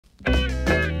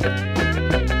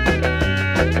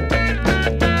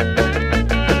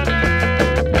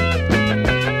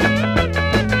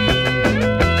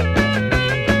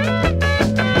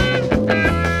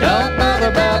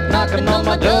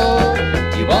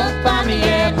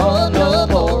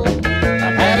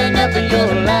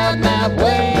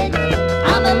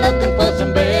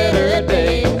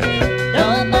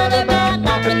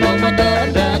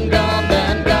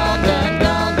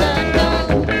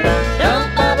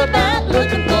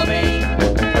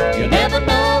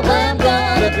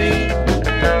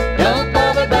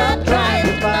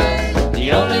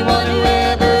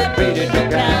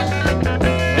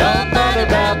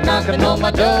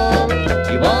my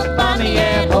door. You won't find me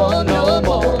at home no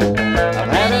more. I've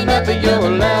had enough of your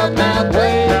loudmouth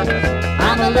ways.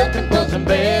 I'm looking for some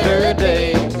better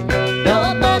days.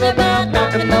 Don't bother about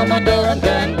knocking on my door. I'm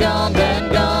done gone,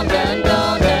 done gone, done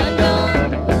gone, done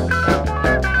gone.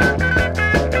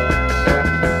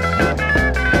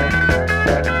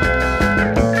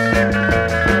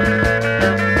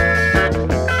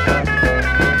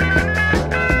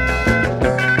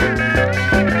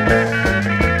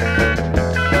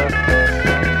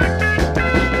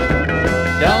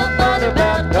 Don't